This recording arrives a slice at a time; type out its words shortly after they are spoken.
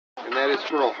is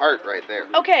squirrel heart right there.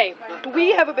 Okay,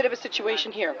 we have a bit of a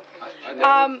situation here.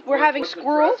 We're having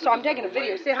squirrel, so I'm taking a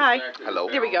video. Say hi. Hello.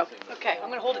 There we go. Okay, I'm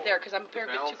gonna hold it there because I'm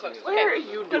apparently too close. Okay. What are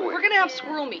you doing? We're gonna have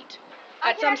squirrel meat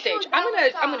at some stage. I'm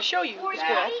gonna show you the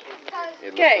squirrel. It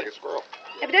looks Okay. like a squirrel.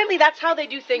 Evidently, that's how they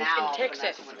do things in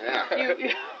Texas. Yeah.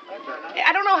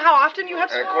 I don't know how often you have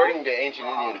And squirrel. according to ancient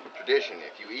Indian tradition,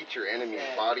 if you eat your enemy's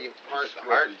body part, the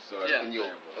heart, then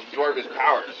you'll absorb his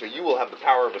power. So you will have the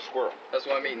power of a squirrel. That's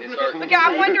what I mean. It's our Okay,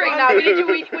 I'm wondering now.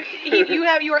 Did you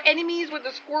have your enemies with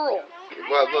the squirrel?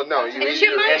 Well, no, you And eat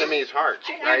your chipmunks? enemy's heart,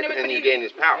 right? But And you you- gain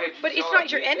his power. But it's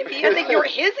not your enemy. I think you're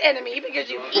his enemy because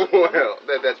you eat. Well,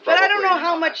 that's probably. But I don't know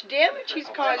how much damage he's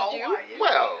caused you.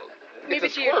 Well, Maybe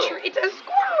it's a to your squirrel. It's a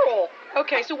squirrel.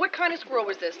 Okay, so what kind of squirrel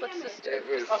was this? Let's just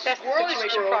was- assess the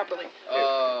situation properly. a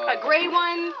A gray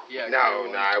one. Yeah. No,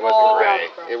 it Oh, wasn't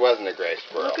gray. It wasn't a gray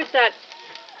squirrel. Look at that.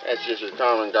 That's just your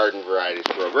common garden variety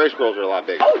squirrel. Gray squirrels are a lot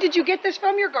bigger. Oh, did you get this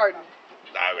from your garden?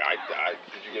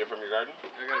 Did you get it from your garden?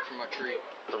 I got it from my tree.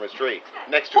 From his tree.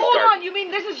 Next to his Hold garden. on, you mean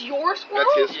this is your squirrel?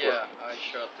 That's his squirrel. Yeah, I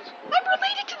shot the squirrel. I'm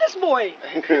related to this boy.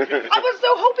 I was so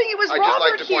hoping it was I Robert just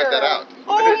like to point here. that out.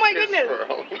 Oh It's my his goodness.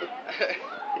 squirrel.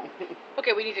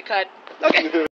 Okay, we need to cut. Okay.